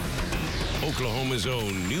Oklahoma's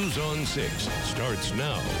own News on 6 starts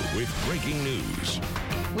now with breaking news.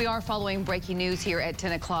 We are following breaking news here at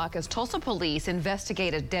 10 o'clock as Tulsa police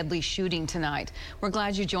investigate a deadly shooting tonight. We're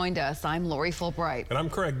glad you joined us. I'm Lori Fulbright. And I'm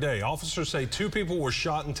Craig Day. Officers say 2 people were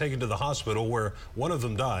shot and taken to the hospital where one of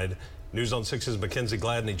them died. News on 6's Mackenzie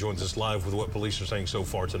Gladney joins us live with what police are saying so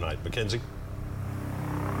far tonight. Mackenzie?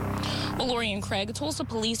 Well, Lori and Craig, Tulsa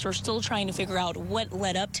police are still trying to figure out what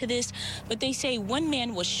led up to this, but they say one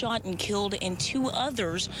man was shot and killed and 2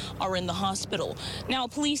 others are in the hospital. Now,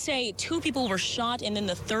 police say 2 people were shot and then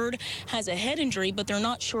the third has a head injury, but they're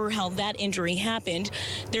not sure how that injury happened.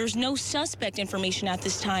 There's no suspect information at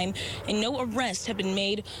this time and no arrests have been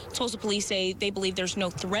made. Tulsa police say they believe there's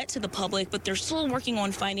no threat to the public, but they're still working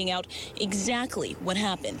on finding out exactly what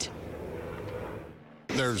happened.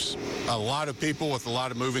 There's a lot of people with a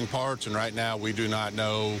lot of moving parts, and right now we do not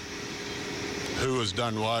know who has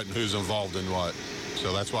done what and who's involved in what.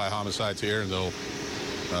 So that's why homicide's here, and they'll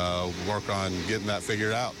work on getting that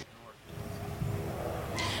figured out.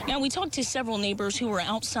 Now, we talked to several neighbors who were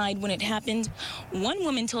outside when it happened. One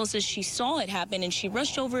woman tells us she saw it happen and she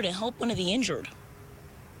rushed over to help one of the injured.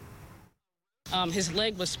 His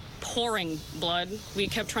leg was pouring blood. We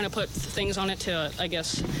kept trying to put things on it to, I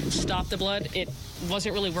guess, stop the blood. It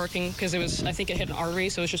wasn't really working because I think it hit an artery,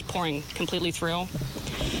 so it was just pouring completely through.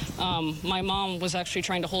 My mom was actually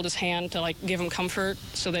trying to hold his hand to, give him comfort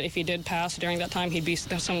so that if he did pass during that time,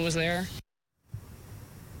 someone was there.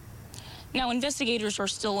 Now, investigators are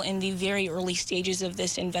still in the very early stages of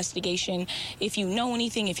this investigation. If you know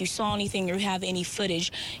anything, if you saw anything, or have any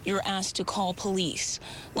footage, you're asked to call police.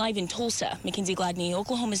 Live in Tulsa, Mackenzie Gladney,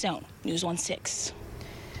 Oklahoma's own News on 6.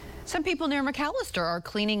 Some people near McAllister are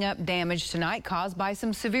cleaning up damage tonight caused by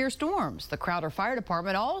some severe storms. The Crowder Fire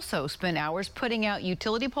Department also spent hours putting out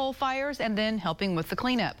utility pole fires and then helping with the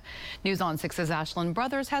cleanup. News on 6's Ashlyn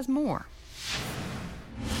Brothers has more.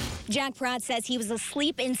 Jack Pratt says he was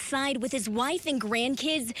asleep inside with his wife and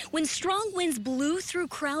grandkids when strong winds blew through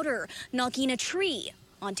Crowder, knocking a tree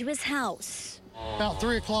onto his house. About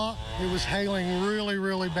 3 o'clock, it was hailing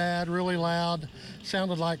really bad, really loud.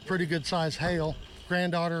 Sounded like pretty good sized hail.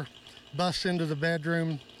 Granddaughter busts into the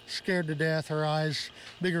bedroom, scared to death, her eyes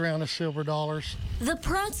big around as silver dollars. The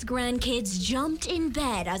Pratt's grandkids jumped in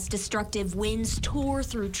bed as destructive winds tore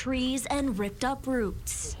through trees and ripped up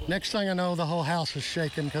roots. Next thing I know, the whole house is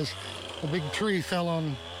shaking because a big tree fell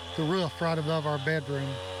on the roof right above our bedroom.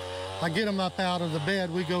 I get them up out of the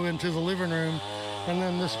bed, we go into the living room, and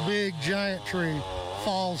then this big giant tree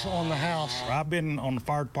falls on the house. I've been on the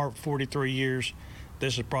fire department for 43 years.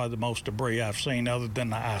 This is probably the most debris I've seen other than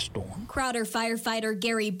the ice storm. Crowder firefighter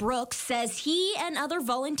Gary Brooks says he and other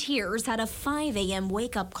volunteers had a 5 a.m.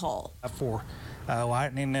 wake-up call. For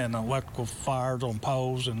lightning and electrical fires on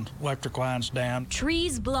poles and electric lines down.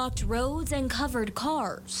 Trees blocked roads and covered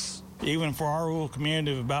cars. Even for our rural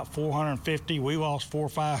community of about 450, we lost 4 or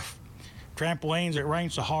 5 trampolines. It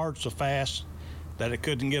rained so hard, so fast, that it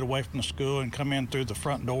couldn't get away from the school and come in through the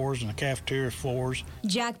front doors and the cafeteria floors.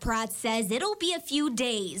 Jack Pratt says it'll be a few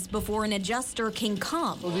days before an adjuster can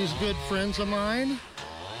come. Well, these good friends of mine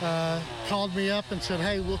called me up and said,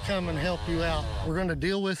 hey, we'll come and help you out. We're going to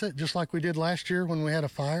deal with it just like we did last year when we had a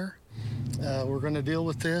fire. We're going to deal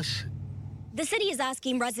with this. The city is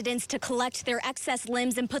asking residents to collect their excess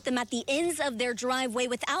limbs and put them at the ends of their driveway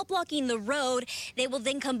without blocking the road. They will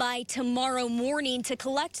then come by tomorrow morning to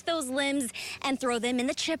collect those limbs and throw them in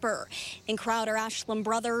the chipper. In Crowder, Ashlyn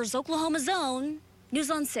Brothers, Oklahoma's own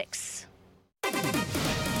News on 6.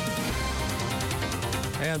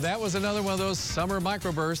 And that was another one of those summer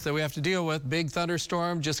microbursts that we have to deal with. Big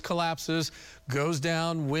thunderstorm just collapses, goes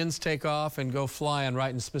down, winds take off and go flying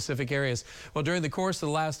right in specific areas. Well, during the course of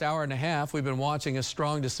the last hour and a half, we've been watching a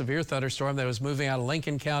strong to severe thunderstorm that was moving out of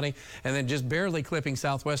Lincoln County and then just barely clipping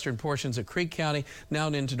southwestern portions of Creek County, now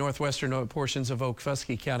into northwestern portions of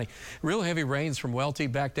Okfuskee County. Real heavy rains from Welty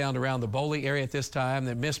back down around the Boley area at this time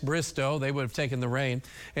that missed Bristow. They would have taken the rain.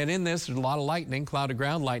 And in this, there's a lot of lightning, cloud to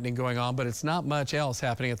ground lightning going on, but it's not much else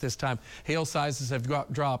happening at this time. Hail sizes have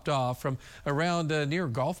dropped off from around near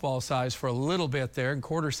golf ball size for a little bit there and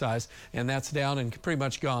quarter size, and that's down and pretty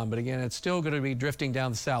much gone. But again, it's still going to be drifting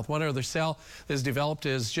down the south. One other cell that's developed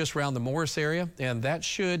is just around the Morris area, and that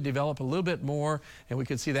should develop a little bit more, and we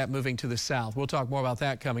could see that moving to the south. We'll talk more about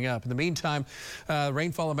that coming up. In the meantime,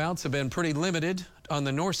 rainfall amounts have been pretty limited on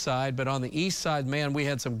the north side, but on the east side, man, we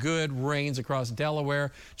had some good rains across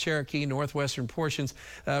Delaware, Cherokee, northwestern portions,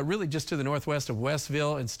 really just to the northwest of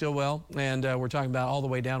Westville and Stillwell, and we're talking about all the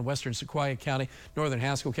way down western Sequoia County, northern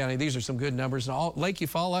Haskell County. These are some good numbers. And Lake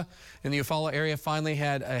Eufaula in the Eufaula area finally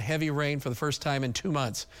had a heavy rain for the first time in 2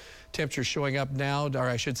 months. Temperatures showing up now, or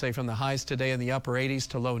I should say from the highs today in the upper 80s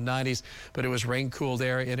to low 90s, but it was rain-cooled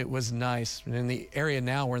air and it was nice. And in the area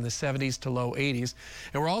now, we're in the 70s to low 80s.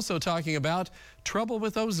 And we're also talking about trouble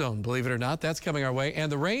with ozone, believe it or not. That's coming our way.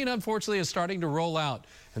 And the rain, unfortunately, is starting to roll out.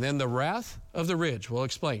 And then the wrath of the ridge. We'll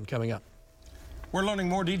explain coming up. We're learning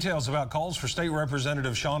more details about calls for State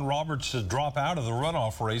Representative Shawn Roberts to drop out of the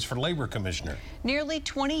runoff race for Labor Commissioner. Nearly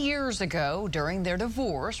 20 years ago, during their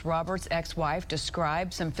divorce, Roberts' ex-wife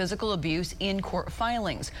described some physical abuse in court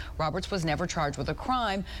filings. Roberts was never charged with a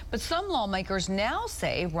crime, but some lawmakers now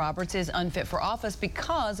say Roberts is unfit for office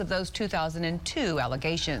because of those 2002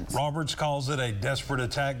 allegations. Roberts calls it a desperate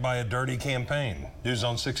attack by a dirty campaign. News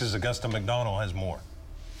on 6's Augusta McDonald has more.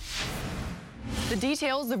 The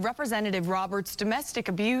details of Representative Roberts' domestic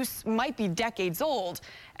abuse might be decades old,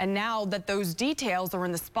 and now that those details are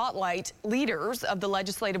in the spotlight, leaders of the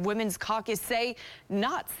Legislative Women's Caucus say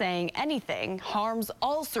not saying anything harms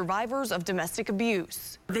all survivors of domestic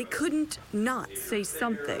abuse. They couldn't not say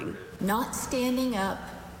something. Not standing up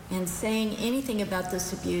and saying anything about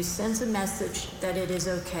this abuse sends a message that it is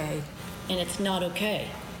okay, and it's not okay.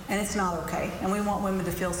 And it's not okay. And we want women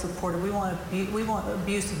to feel supported. We want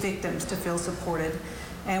abuse victims to feel supported.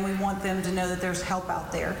 And we want them to know that there's help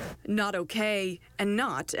out there. Not okay, and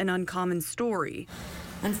not an uncommon story.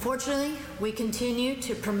 Unfortunately, we continue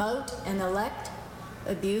to promote and elect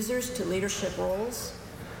abusers to leadership roles.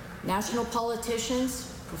 National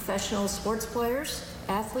politicians, professional sports players,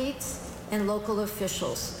 athletes, and local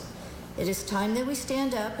officials. It is time that we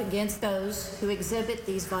stand up against those who exhibit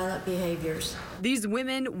these violent behaviors. These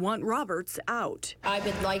women want Roberts out. I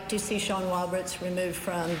would like to see Shawn Roberts removed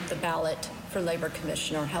from the ballot for Labor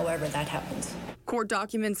Commissioner, however that happens. Court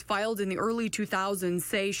documents filed in the early 2000s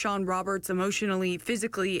say Shawn Roberts emotionally,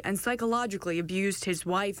 physically, and psychologically abused his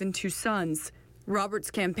wife and 2 sons.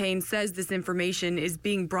 Roberts' campaign says this information is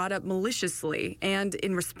being brought up maliciously and,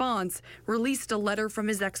 in response, released a letter from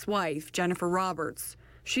his ex-wife, Jennifer Roberts.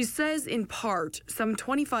 She says, in part, some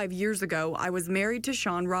 25 years ago, I was married to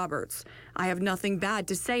Shawn Roberts. I have nothing bad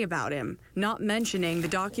to say about him, not mentioning the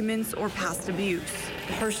documents or past abuse.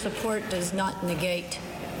 Her support does not negate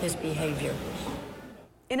his behavior.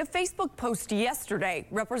 In a Facebook post yesterday,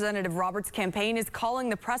 Representative Roberts' campaign is calling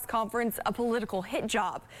the press conference a political hit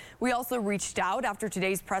job. We also reached out after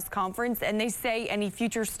today's press conference, and they say any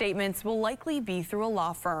future statements will likely be through a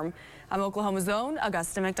law firm. I'm Oklahoma's own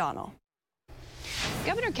Augusta McDonald.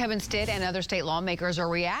 Governor Kevin Stitt and other state lawmakers are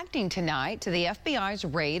reacting tonight to the FBI's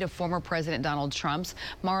raid of former President Donald Trump's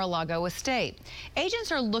Mar-a-Lago estate.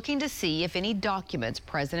 Agents are looking to see if any documents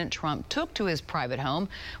President Trump took to his private home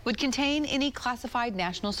would contain any classified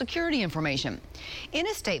national security information. In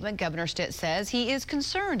a statement, Governor Stitt says he is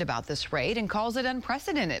concerned about this raid and calls it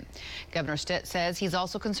unprecedented. Governor Stitt says he's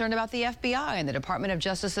also concerned about the FBI and the Department of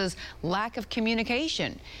Justice's lack of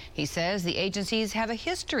communication. He says the agencies have a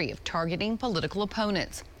history of targeting political opponents.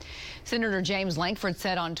 Senator James Lankford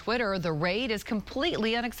said on Twitter the raid is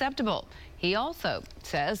completely unacceptable. He also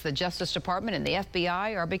says the Justice Department and the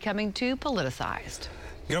FBI are becoming too politicized.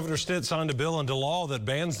 Governor Stitt signed a bill into law that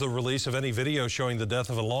bans the release of any video showing the death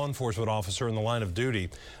of a law enforcement officer in the line of duty.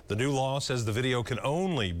 The new law says the video can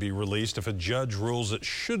only be released if a judge rules it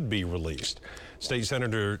should be released. State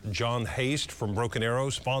Senator John Haste from Broken Arrow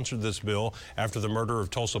sponsored this bill after the murder of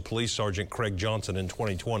Tulsa Police Sergeant Craig Johnson in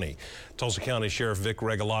 2020. Tulsa County Sheriff Vic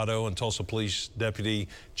Regalado and Tulsa Police Deputy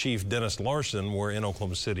Chief Dennis Larson were in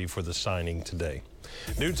Oklahoma City for the signing today.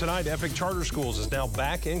 New tonight, Epic Charter Schools is now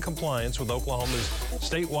back in compliance with Oklahoma's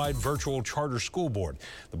statewide virtual charter school board.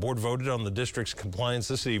 The board voted on the district's compliance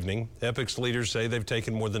this evening. Epic's leaders say they've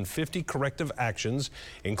taken more than 50 corrective actions,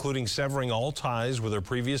 including severing all ties with their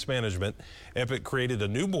previous management. Epic created a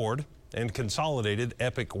new board and consolidated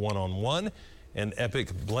Epic One-on-One and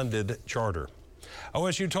Epic Blended Charter.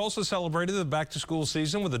 OSU Tulsa celebrated the back-to-school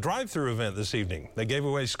season with a drive-through event this evening. They gave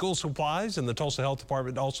away school supplies, and the Tulsa Health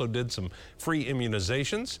Department also did some free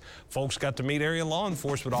immunizations. Folks got to meet area law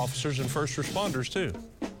enforcement officers and first responders, too.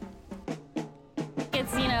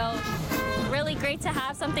 It's, really great to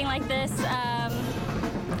have something like this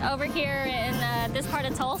over here in this part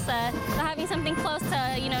of Tulsa. So having something close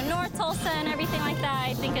to, North Tulsa and everything like that,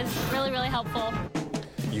 I think is really, really helpful.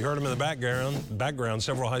 You heard them in the background.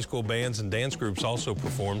 Several high school bands and dance groups also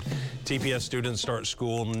performed. TPS students start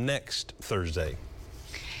school next Thursday.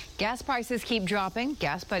 Gas prices keep dropping.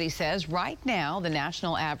 Gas Buddy says right now the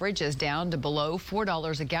national average is down to below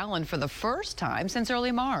 $4 a gallon for the first time since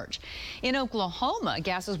early March. In Oklahoma,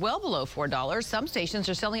 gas is well below $4. Some stations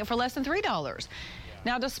are selling it for less than $3.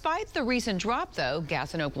 Now, despite the recent drop, though,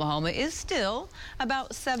 gas in Oklahoma is still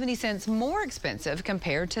about 70 cents more expensive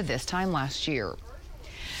compared to this time last year.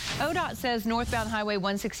 ODOT says northbound Highway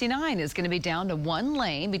 169 is going to be down to one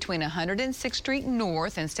lane between 106th Street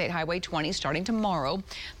North and State Highway 20 starting tomorrow.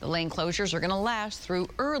 The lane closures are going to last through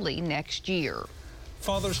early next year.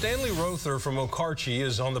 Father Stanley Rother from Okarche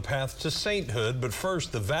is on the path to sainthood, but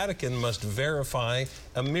first the Vatican must verify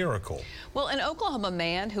a miracle. Well, an Oklahoma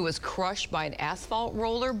man who was crushed by an asphalt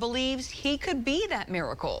roller believes he could be that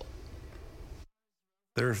miracle.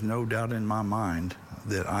 There's no doubt in my mind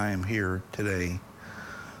that I am here today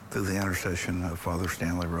through the intercession of Father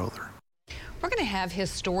Stanley Rother. We're going to have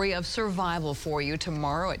his story of survival for you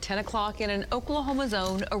tomorrow at 10 o'clock in an Oklahoma's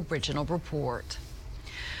Own original report.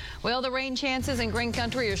 Well, the rain chances in Green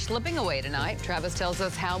Country are slipping away tonight. Travis tells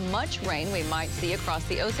us how much rain we might see across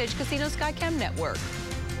the Osage Casino Skycam network.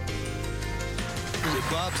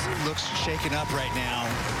 Bubs looks shaken up right now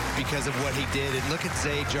because of what he did. And look at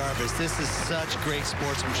Zay Jarvis. This is such great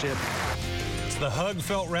sportsmanship. The hug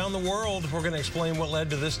felt round the world. We're going to explain what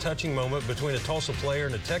led to this touching moment between a Tulsa player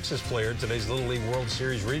and a Texas player at today's Little League World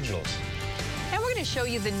Series Regionals. And we're going to show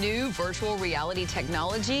you the new virtual reality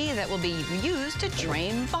technology that will be used to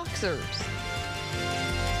train boxers.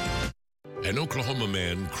 An Oklahoma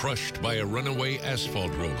man crushed by a runaway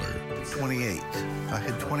asphalt roller. 28. I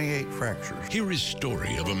had 28 fractures. Here is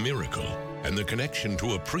story of a miracle and the connection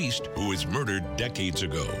to a priest who was murdered decades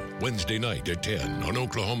ago. Wednesday night at 10 on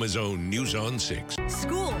Oklahoma's Own News on 6.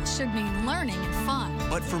 School should mean learning and fun.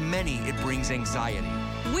 But for many, it brings anxiety.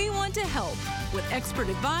 We want to help with expert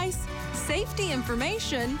advice, safety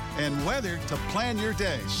information, and weather to plan your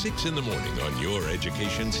day. 6 in the morning on your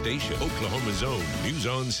education station, Oklahoma's Own News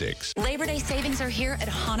on 6. Labor Day savings are here at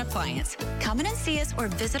Hahn Appliance. Come in and see us or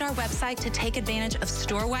visit our website to take advantage of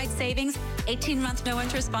store-wide savings, 18-month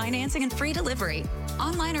no-interest financing, and free delivery.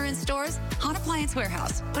 Online or in stores, Hahn Appliance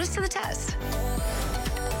Warehouse. Put us to the test.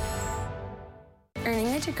 Earning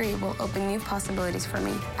a degree will open new possibilities for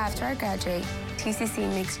me. After I graduate, TCC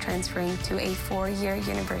makes transferring to a 4-year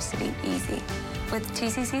university easy. With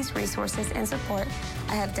TCC's resources and support,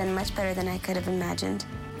 I have done much better than I could have imagined.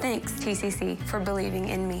 Thanks, TCC, for believing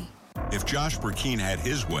in me. If Josh Burkeen had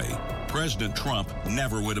his way, President Trump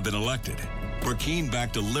never would have been elected. Burkeen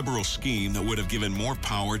backed a liberal scheme that would have given more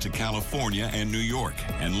power to California and New York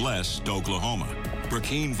and less to Oklahoma.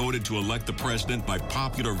 Burkeen voted to elect the president by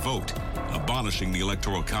popular vote, abolishing the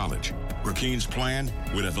Electoral College. Burkeen's plan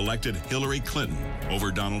would have elected Hillary Clinton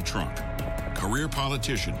over Donald Trump. Career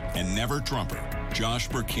politician and never Trumper, Josh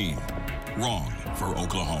Burkeen. Wrong for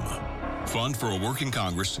Oklahoma. Fund for a Working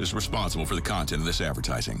Congress is responsible for the content of this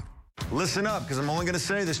advertising. Listen up, because I'm only going to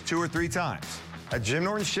say this 2 or 3 times. At Jim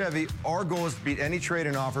Norton Chevy, our goal is to beat any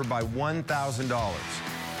trade-in offer by $1,000.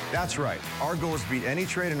 That's right. Our goal is to beat any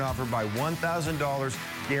trade-in offer by $1,000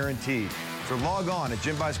 guaranteed. So log on at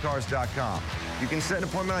JimBuysCars.com. You can set an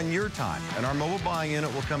appointment on your time, and our mobile buying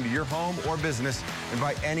unit will come to your home or business and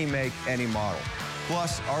buy any make, any model.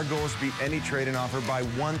 Plus, our goal is to beat any trade-in offer by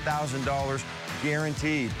 $1,000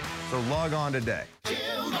 guaranteed. So log on today.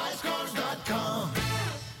 JimBuysCars.com.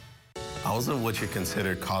 I wasn't what you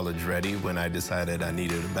consider college ready when I decided I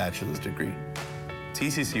needed a bachelor's degree.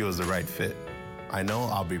 TCC was the right fit. I know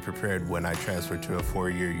I'll be prepared when I transfer to a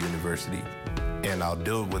 4-year university, and I'll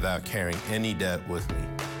do it without carrying any debt with me.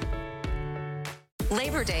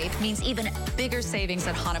 Labor Day means even bigger savings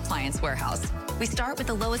at Hahn Appliance Warehouse. We start with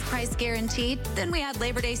the lowest price guaranteed, then we add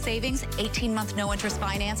Labor Day savings, 18-month no-interest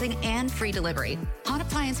financing, and free delivery. Hahn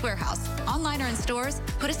Appliance Warehouse. Online or in stores,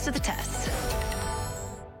 put us to the test.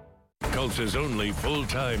 Tulsa's only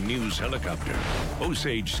full-time news helicopter,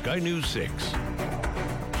 Osage Sky News 6.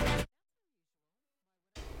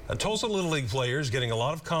 A Tulsa Little League player is getting a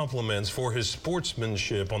lot of compliments for his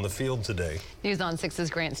sportsmanship on the field today. News on 6's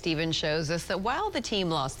Grant Stevens shows us that while the team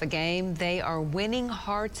lost the game, they are winning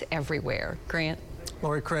hearts everywhere. Grant.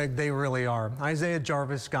 Lori Craig, they really are. Isaiah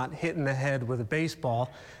Jarvis got hit in the head with a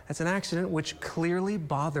baseball. That's an accident which clearly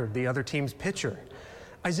bothered the other team's pitcher.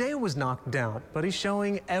 Isaiah was knocked down, but he's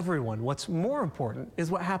showing everyone what's more important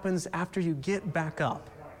is what happens after you get back up.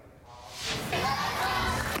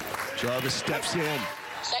 Jarvis steps in.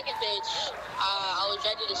 Second pitch, I was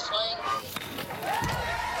ready to swing.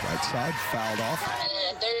 Right side, fouled off. And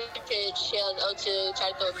then the third pitch, he had 0-2,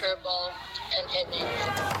 tried to throw a curveball and hit me.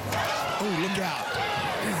 Oh, look out.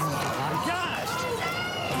 Oh, my gosh.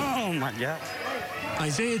 Oh, my God.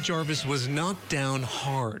 Isaiah Jarvis was knocked down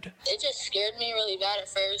hard. It just scared me really bad at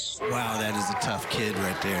first. Wow, that is a tough kid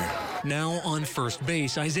right there. Now on first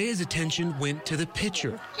base, Isaiah's attention went to the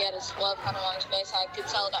pitcher. He had his glove kind of on his face. I could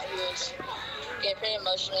tell that he was getting pretty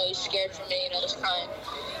emotional. He was scared for me, just crying.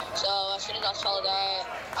 So as soon as I saw that,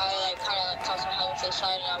 I kind of tossed my helmet to the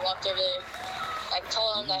side and I walked over there. I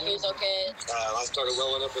told him that he was okay. I started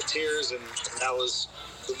welling up with tears, and that was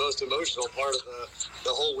the most emotional part of the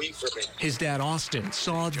whole week for me. His dad, Austin,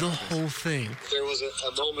 saw the whole thing. There was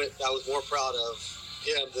a moment I was more proud of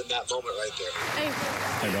him than that moment right there.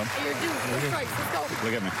 Hey, bro. Hey, you're due. Let's go.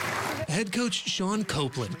 Look at me. Head coach Sean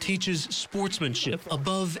Copeland teaches sportsmanship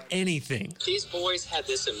above anything. These boys had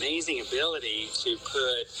this amazing ability to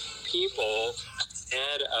put people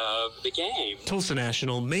ahead of the game. Tulsa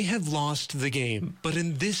National may have lost the game, but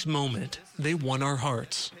in this moment, they won our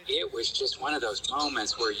hearts. It was just one of those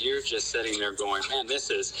moments where you're just sitting there going, man, this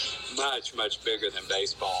is much, much bigger than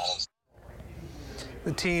baseball.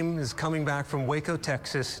 The team is coming back from Waco,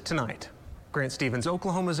 Texas tonight. Grant Stevens,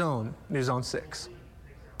 Oklahoma's own News on 6.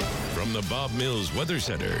 From the Bob Mills Weather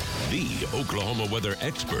Center, the Oklahoma weather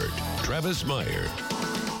expert, Travis Meyer.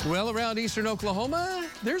 Well, around eastern Oklahoma,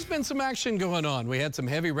 there's been some action going on. We had some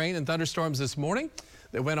heavy rain and thunderstorms this morning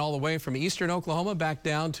that went all the way from eastern Oklahoma back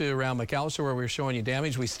down to around McAllister, where we were showing you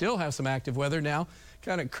damage. We still have some active weather now,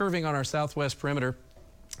 kind of curving on our southwest perimeter.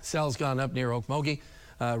 Cell's gone up near Okmulgee.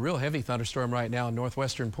 Real heavy thunderstorm right now in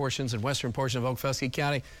northwestern portions and western portion of Okfuskee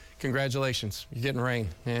County. Congratulations, you're getting rain,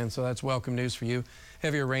 and so that's welcome news for you.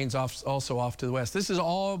 Heavier rains also off to the west. This is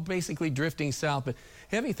all basically drifting south, but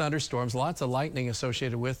heavy thunderstorms, lots of lightning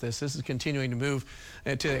associated with this. This is continuing to move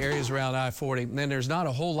to areas around I-40. And then there's not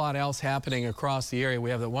a whole lot else happening across the area.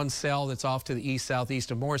 We have that one cell that's off to the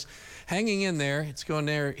east-southeast of Morris. Hanging in there, it's going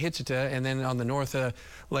near Hitchita, and then on the north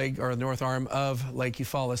leg or north arm of Lake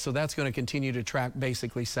Eufaula. So that's going to continue to track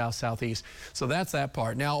basically south-southeast. So that's that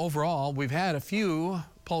part. Now, overall, we've had a few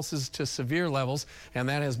pulses to severe levels, and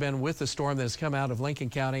that has been with the storm that has come out of Lincoln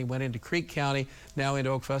County, went into Creek County, now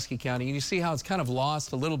into Okfuskee County. And you see how it's kind of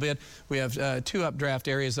lost a little bit. We have two updraft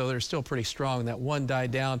areas, though, that are still pretty strong. That one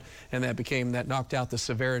died down, and that knocked out the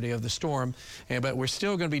severity of the storm. But we're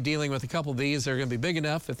still going to be dealing with a couple of these. They're going to be big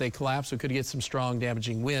enough that they collapse. We could get some strong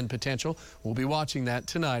damaging wind potential. We'll be watching that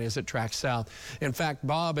tonight as it tracks south. In fact,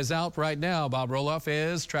 Bob is out right now. Bob Roloff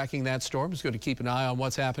is tracking that storm. He's going to keep an eye on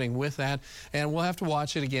what's happening with that, and we'll have to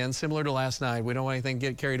watch it again, similar to last night. We don't want anything to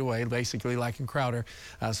get carried away, basically like in Crowder.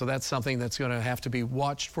 So that's something that's going to have to be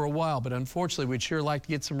watched for a while. But unfortunately, we'd sure like to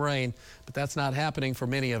get some rain, but that's not happening for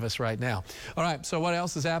many of us right now. All right, so what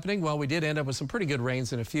else is happening? Well, we did end up with some pretty good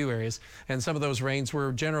rains in a few areas, and some of those rains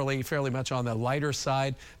were generally fairly much on the lighter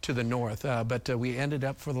side to the north. But we ended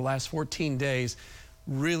up for the last 14 days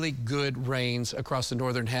really good rains across the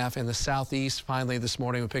northern half and the southeast. Finally, this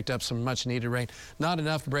morning, we picked up some much-needed rain. Not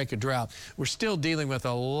enough to break a drought. We're still dealing with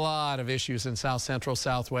a lot of issues in south central,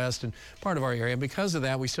 southwest, and part of our area. And because of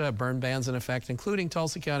that, we still have burn bans in effect, including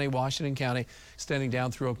Tulsa County, Washington County, extending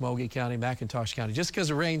down through Okmulgee County, McIntosh County. Just because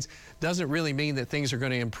it rains doesn't really mean that things are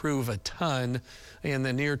going to improve a ton in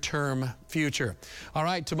the near-term future. All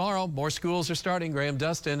right, tomorrow, more schools are starting.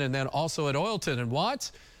 Graham-Dustin, and then also at Oilton and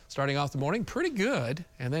Watts. Starting off the morning, pretty good.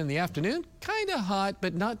 And then in the afternoon, kind of hot,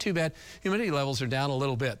 but not too bad. Humidity levels are down a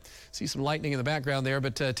little bit. See some lightning in the background there,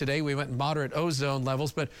 but today we went in moderate ozone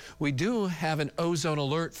levels, but we do have an ozone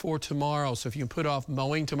alert for tomorrow. So if you can put off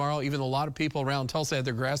mowing tomorrow, even though a lot of people around Tulsa had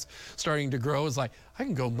their grass starting to grow, it's like, I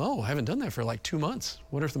can go mow. I haven't done that for like 2 months.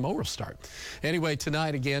 Wonder if the mower will start. Anyway,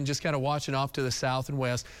 tonight, again, just kind of watching off to the south and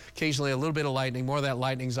west. Occasionally a little bit of lightning. More of that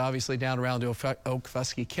lightning is obviously down around to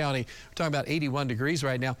Okfuskee County. We're talking about 81 degrees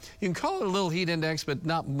right now. You can call it a little heat index, but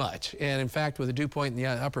not much. And in fact, with a dew point in the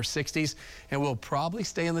upper 60s, and we'll probably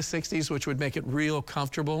stay in the 60s, which would make it real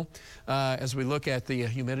comfortable as we look at the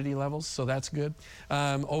humidity levels. So that's good.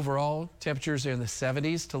 Overall, temperatures are in the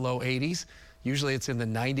 70s to low 80s. Usually it's in the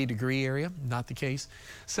 90-degree area, not the case.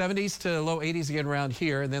 70s to low 80s again around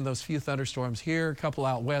here, and then those few thunderstorms here, a couple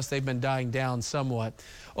out west, they've been dying down somewhat.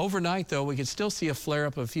 Overnight, though, we could still see a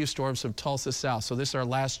flare-up of a few storms from Tulsa south. So this is our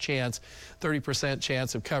last chance, 30%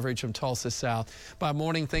 chance of coverage from Tulsa south. By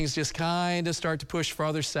morning, things just kind of start to push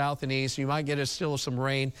farther south and east. You might get still some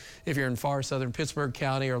rain if you're in far southern Pittsburgh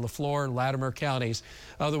County or LaFleur and Latimer counties.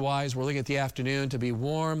 Otherwise, we're looking at the afternoon to be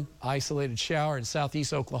warm, isolated shower in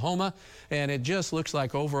southeast Oklahoma, and it just looks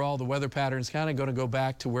like overall the weather pattern is kind of going to go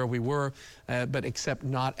back to where we were, but except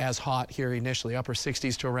not as hot here initially. Upper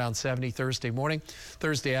 60s to around 70 Thursday morning.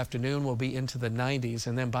 Thursday afternoon will be into the 90s,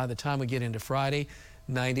 and then by the time we get into Friday,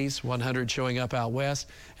 90s, 100 showing up out west,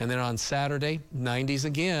 and then on Saturday, 90s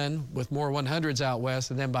again with more 100s out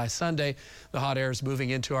west, and then by Sunday, the hot air is moving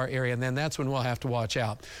into our area, and then that's when we'll have to watch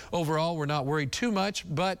out. Overall, we're not worried too much,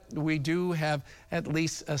 but we do have at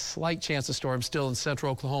least a slight chance of storms still in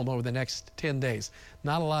central Oklahoma over the next 10 days.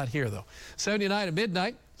 Not a lot here, though. 79 at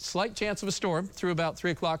midnight, slight chance of a storm through about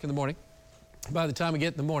 3 o'clock in the morning. By the time we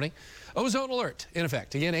get in the morning, ozone alert in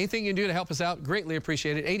effect. Again, anything you can do to help us out, greatly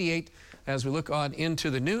appreciated. 88 as we look on into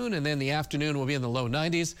the noon, and then the afternoon will be in the low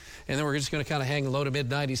 90s. And then we're just going to kind of hang low to mid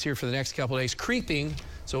 90s here for the next couple of days. Creeping,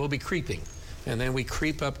 so we'll be creeping. And then we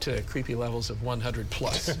creep up to creepy levels of 100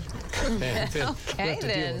 plus. And then we have to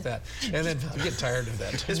deal with that. And then I get tired of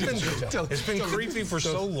that. It's been creepy for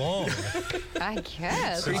so long. I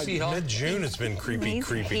guess. Mid-June it's been creepy.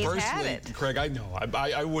 Personally, Craig, I know.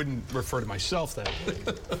 I wouldn't refer to myself that way.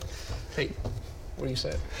 Hey, what do you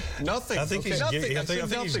say? Nothing. I think he's nothing. I think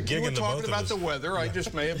he's gigging You were the talking both about of the us. weather. I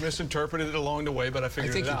just may have misinterpreted it along the way, but I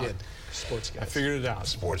figured it out. I think you did. Sports guys. I figured it out.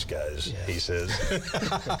 Sports guys, he says.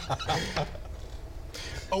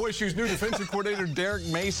 OSU's new defensive coordinator, Derek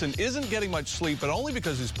Mason, isn't getting much sleep, but only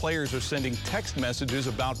because his players are sending text messages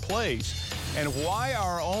about plays. And why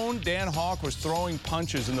our own Dan Hawk was throwing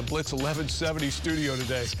punches in the Blitz 1170 studio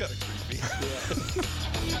today. It's kind of creepy.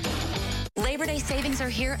 Labor Day savings are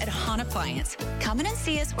here at Hahn Appliance. Come in and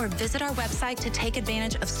see us or visit our website to take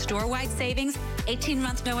advantage of store-wide savings,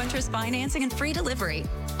 18-month no-interest financing, and free delivery.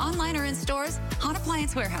 Online or in stores, Hahn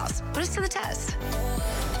Appliance Warehouse. Put us to the test.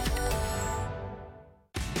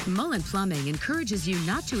 Mullen Plumbing encourages you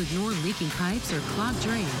not to ignore leaking pipes or clogged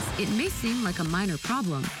drains. It may seem like a minor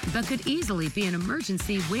problem, but could easily be an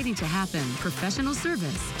emergency waiting to happen. Professional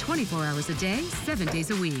service, 24 hours a day, 7 days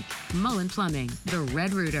a week. Mullen Plumbing, the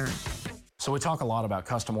Red Rooter. So we talk a lot about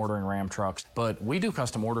custom ordering Ram trucks, but we do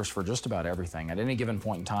custom orders for just about everything. At any given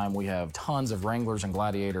point in time, we have tons of Wranglers and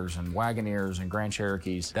Gladiators and Wagoneers and Grand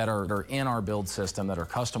Cherokees that are in our build system that are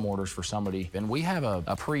custom orders for somebody. And we have a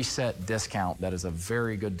preset discount that is a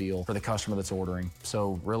very good deal for the customer that's ordering.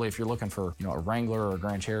 So really, if you're looking for a Wrangler or a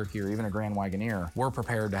Grand Cherokee or even a Grand Wagoneer, we're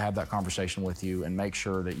prepared to have that conversation with you and make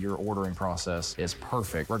sure that your ordering process is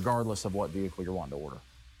perfect, regardless of what vehicle you're wanting to order.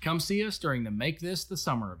 Come see us during the Make This the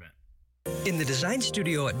Summer event. In the design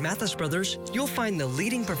studio at Mathis Brothers, you'll find the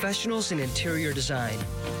leading professionals in interior design.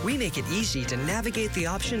 We make it easy to navigate the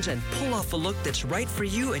options and pull off a look that's right for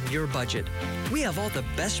you and your budget. We have all the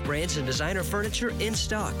best brands and designer furniture in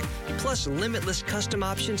stock, plus limitless custom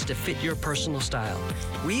options to fit your personal style.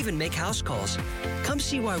 We even make house calls. Come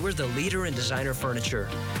see why we're the leader in designer furniture.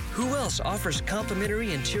 Who else offers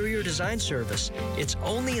complimentary interior design service? It's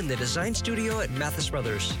only in the design studio at Mathis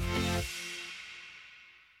Brothers.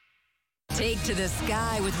 Take to the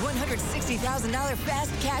sky with $160,000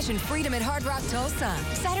 fast cash and freedom at Hard Rock Tulsa.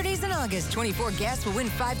 Saturdays in August, 24 guests will win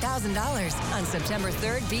 $5,000. On September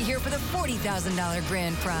 3rd, be here for the $40,000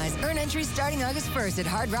 grand prize. Earn entries starting August 1st at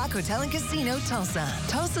Hard Rock Hotel and Casino, Tulsa.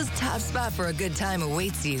 Tulsa's top spot for a good time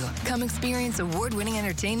awaits you. Come experience award-winning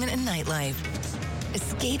entertainment and nightlife.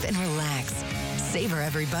 Escape and relax. Savor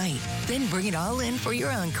every bite. Then bring it all in for your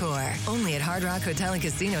encore. Only at Hard Rock Hotel and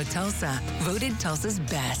Casino, Tulsa. Voted Tulsa's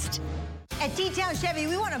best. At T-Town Chevy,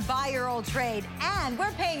 we want to buy your old trade, and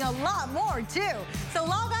we're paying a lot more, too. So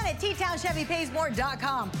log on at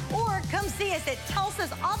TTownChevyPaysMore.com or come see us at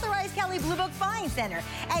Tulsa's authorized Kelley Blue Book Buying Center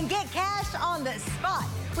and get cash on the spot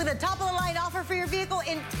with a top-of-the-line offer for your vehicle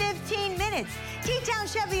in 15 minutes. T-Town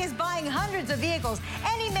Chevy is buying hundreds of vehicles,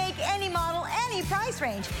 any make, any model, any price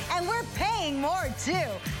range, and we're paying more, too.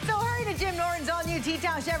 So hurry to Jim Norton's all-new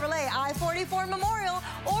T-Town Chevrolet I-44 Memorial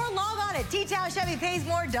or log on at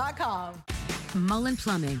TTownChevyPaysMore.com. Mullen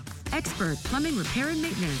Plumbing, expert plumbing repair and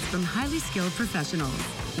maintenance from highly skilled professionals.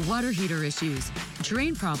 Water heater issues,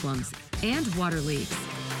 drain problems, and water leaks.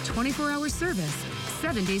 24-hour service,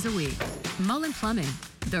 7 days a week. Mullen Plumbing,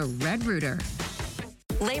 the Red Rooter.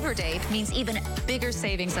 Labor Day means even bigger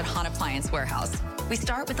savings at Hahn Appliance Warehouse. We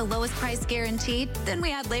start with the lowest price guaranteed, then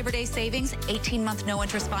we add Labor Day savings, 18-month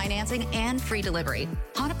no-interest financing, and free delivery.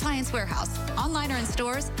 Hahn Appliance Warehouse, online or in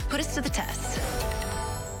stores, put us to the test.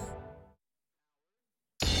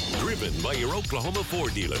 Driven by your Oklahoma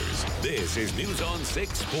Ford dealers, this is News on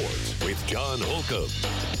 6 Sports with John Holcomb.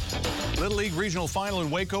 Little League Regional Final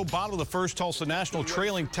in Waco, bottom of the first, Tulsa National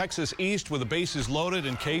trailing Texas East with the bases loaded,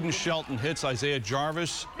 and Caden Shelton hits Isaiah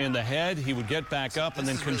Jarvis in the head. He would get back up and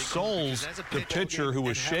then consoles the pitcher who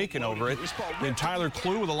was shaken over it. Then Tyler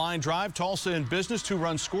Clue with a line drive. Tulsa in business,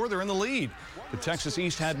 2-run score. They're in the lead. The Texas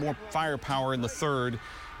East had more firepower in the third.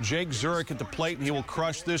 Jake Zurich at the plate, and he will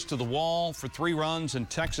crush this to the wall for 3 runs, and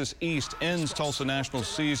Texas East ends Tulsa Nationals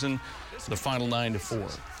season, the final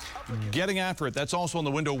 9-4. Getting after it, that's also on the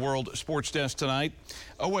Window World Sports Desk tonight.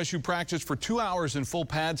 OSU practiced for 2 hours in full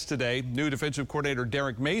pads today. New defensive coordinator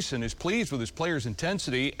Derek Mason is pleased with his players'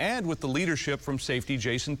 intensity and with the leadership from safety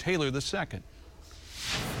Jason Taylor II.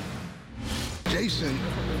 Jason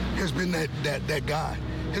has been that guy.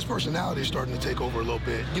 His personality is starting to take over a little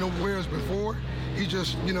bit. Whereas before, he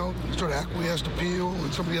just, sort of acquiesced to Peel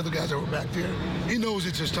and some of the other guys that were back there. He knows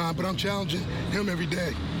it's his time, but I'm challenging him every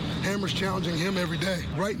day. Hammer's challenging him every day.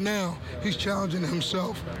 Right now, he's challenging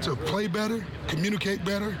himself to play better, communicate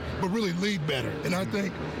better, but really lead better. And I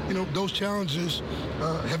think, those challenges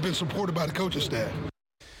have been supported by the coaching staff.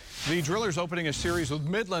 The Drillers opening a series with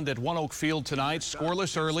Midland at One Oak Field tonight.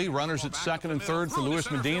 Scoreless early. Runners at second and third for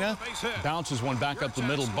Luis Medina. Bounces one back up the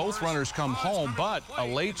middle. Both runners come home, but a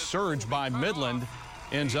late surge by Midland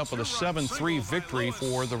ends up with a 7-3 victory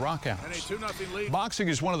for the Rockhounds. Boxing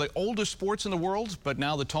is one of the oldest sports in the world, but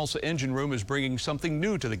now the Tulsa Engine Room is bringing something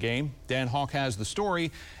new to the game. Dan Hawk has the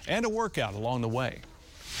story and a workout along the way.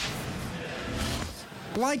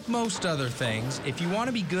 Like most other things, if you want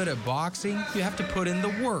to be good at boxing, you have to put in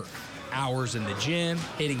the work. Hours in the gym,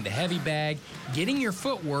 hitting the heavy bag, getting your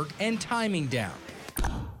footwork and timing down.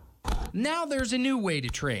 Now there's a new way to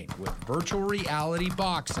train with virtual reality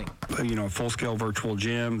boxing. Full-scale virtual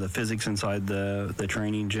gym, the physics inside the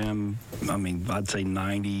training gym, I'd say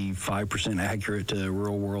 95% accurate to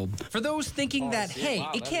real world. For those thinking that, hey,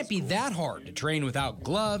 it can't be that hard to train without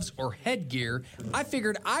gloves or headgear, I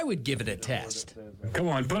figured I would give it a test. Come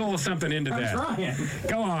on, put a little something into that. I'm trying.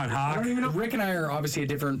 Come on, Hawk. I don't even know. Rick and I are obviously a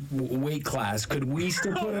different weight class. Could we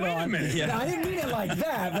still put it on? Yeah. No, I didn't mean it like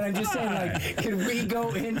that, but I'm just saying, could we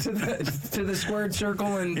go into the squared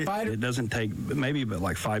circle and fight it? It doesn't take maybe but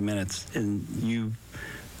like 5 minutes, and you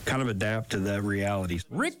kind of adapt to that reality.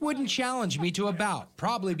 Rick wouldn't challenge me to a bout,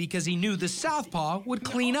 probably because he knew the southpaw would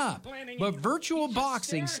clean up. But virtual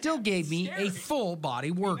boxing still gave me a full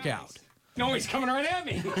body workout. No, he's coming right at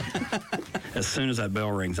me. As soon as that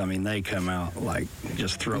bell rings, they come out like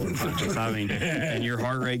just throwing punches. And your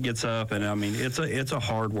heart rate gets up, and it's a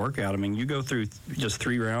hard workout. You go through just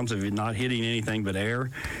 3 rounds of not hitting anything but air.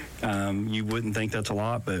 You wouldn't think that's a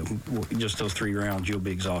lot, but just those 3 rounds, you'll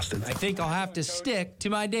be exhausted. I think I'll have to stick to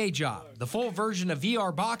my day job. The full version of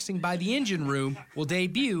VR boxing by the Engine Room will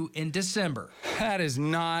debut in December. That is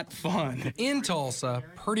not fun. In Tulsa,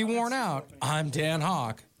 pretty worn out, I'm Dan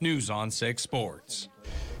Hawk, News on 6 Sports.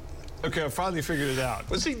 Okay, I finally figured it out.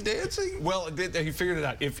 Was he dancing? Well, he figured it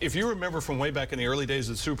out. If you remember from way back in the early days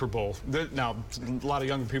of the Super Bowl, now a lot of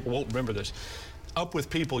younger people won't remember this. Up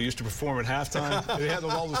With People used to perform at halftime. They had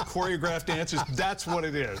all those choreographed dances. That's what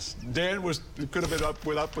it is. Dan could have been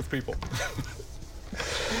Up With People.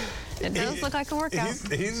 It does look like a workout.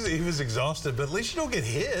 He was exhausted, but at least you don't get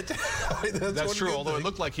hit. That's true, although it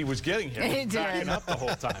looked like he was getting hit. It did. Backing up the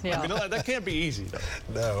whole time. Yeah. That can't be easy, though.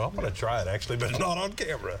 No, I'm going to try it, actually, but not on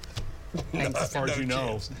camera. As far as you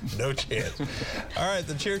know. No chance. All right,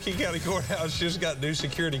 the Cherokee County Courthouse just got new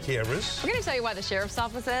security cameras. We're going to tell you why the Sheriff's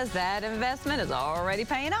Office says that investment is already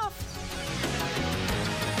paying off.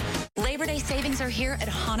 Labor Day savings are here at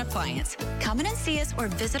Hahn Appliance. Come in and see us or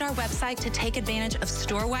visit our website to take advantage of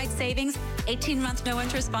store-wide savings, 18-month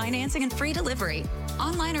no-interest financing, and free delivery.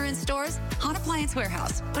 Online or in stores, Hahn Appliance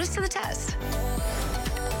Warehouse. Put us to the test.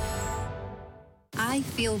 I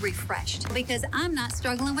feel refreshed because I'm not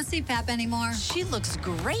struggling with CPAP anymore. She looks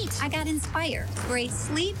great. I got Inspire. Great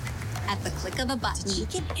sleep at the click of a button. Did you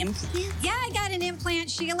get implants? Yeah, I got an implant,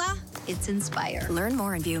 Sheila. It's Inspire. Learn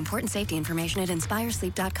more and view important safety information at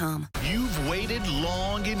inspiresleep.com. You've waited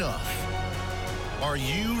long enough. Are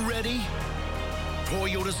you ready?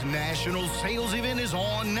 Toyota's national sales event is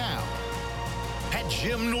on now. At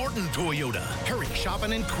Jim Norton Toyota. Hurry, shop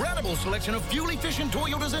an incredible selection of fuel-efficient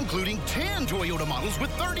Toyotas, including 10 Toyota models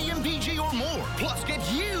with 30 mpg or more. Plus, get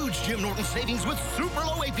huge Jim Norton savings with super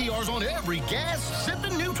low APRs on every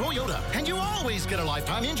gas-sipping new Toyota. And you always get a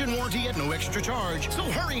lifetime engine warranty at no extra charge. So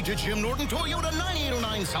hurry to Jim Norton Toyota,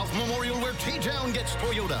 9809 South Memorial, where T-Town gets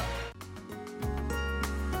Toyota.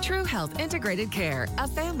 True Health Integrated Care, a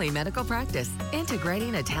family medical practice,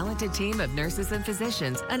 integrating a talented team of nurses and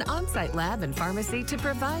physicians, an on-site lab and pharmacy to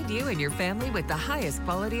provide you and your family with the highest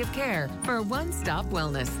quality of care for one-stop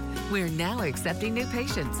wellness. We're now accepting new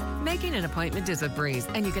patients. Making an appointment is a breeze,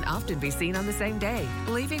 and you can often be seen on the same day,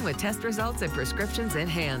 leaving with test results and prescriptions in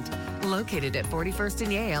hand. Located at 41st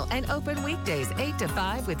and Yale and open weekdays 8 to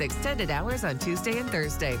 5 with extended hours on Tuesday and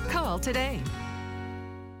Thursday. Call today.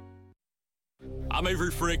 I'm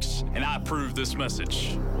Avery Fricks, and I approve this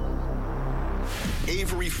message.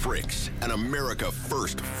 Avery Fricks, an America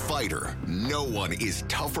First fighter. No one is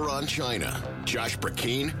tougher on China. Josh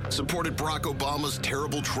Brakeen supported Barack Obama's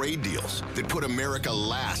terrible trade deals that put America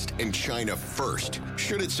last and China first.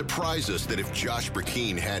 Should it surprise us that if Josh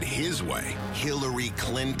Brakeen had his way, Hillary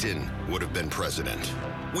Clinton would have been president?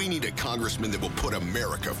 We need a congressman that will put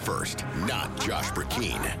America first, not Josh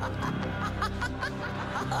Brakeen.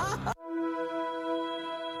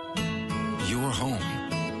 Your home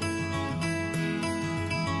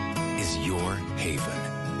is your haven.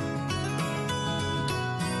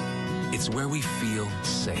 It's It's where we feel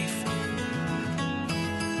safe.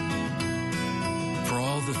 For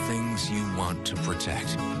all the things you want to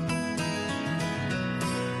protect.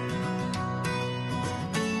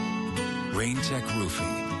 Rain-Tech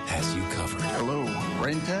Roofing has you covered. Hello,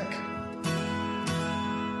 Rain-Tech.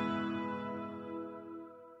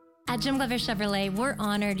 At Jim Glover Chevrolet, we're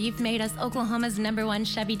honored you've made us Oklahoma's #1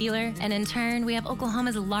 Chevy dealer, and in turn, we have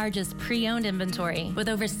Oklahoma's largest pre-owned inventory, with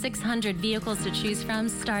over 600 vehicles to choose from,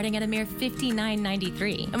 starting at a mere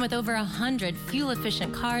 $59.93, and with over 100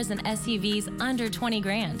 fuel-efficient cars and SUVs under 20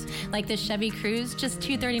 grand, like this Chevy Cruze, just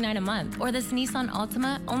 $239 a month, or this Nissan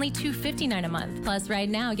Altima, only $259 a month. Plus, right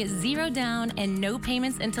now, get 0 down and no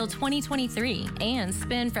payments until 2023, and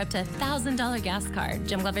spin for up to $1,000 gas card.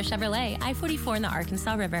 Jim Glover Chevrolet, I-44 in the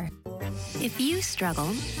Arkansas River. If you struggle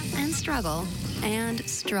and struggle and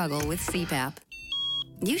struggle with CPAP,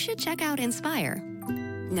 you should check out Inspire.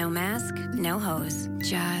 No mask, no hose,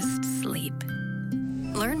 just sleep.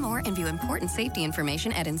 Learn more and view important safety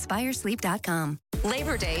information at inspiresleep.com.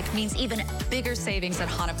 Labor Day means even bigger savings at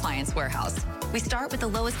Hahn Appliance Warehouse. We start with the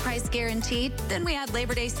lowest price guaranteed, then we add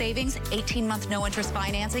Labor Day savings, 18-month no-interest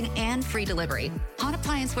financing, and free delivery. Hahn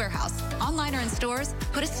Appliance Warehouse, online or in stores,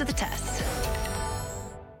 put us to the test.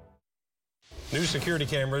 New security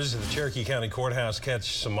cameras at the Cherokee County Courthouse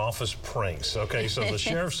catch some office pranks. Okay, so the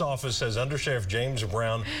sheriff's office says Undersheriff James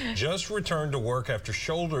Brown just returned to work after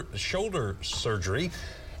shoulder surgery.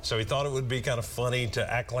 So he thought it would be kind of funny to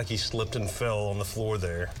act like he slipped and fell on the floor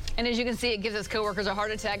there. And as you can see, it gives his coworkers a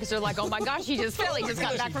heart attack because they're like, oh my gosh, he just fell. He just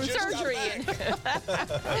got back from surgery.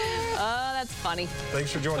 Oh, that's funny. Thanks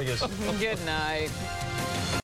for joining us. Good night.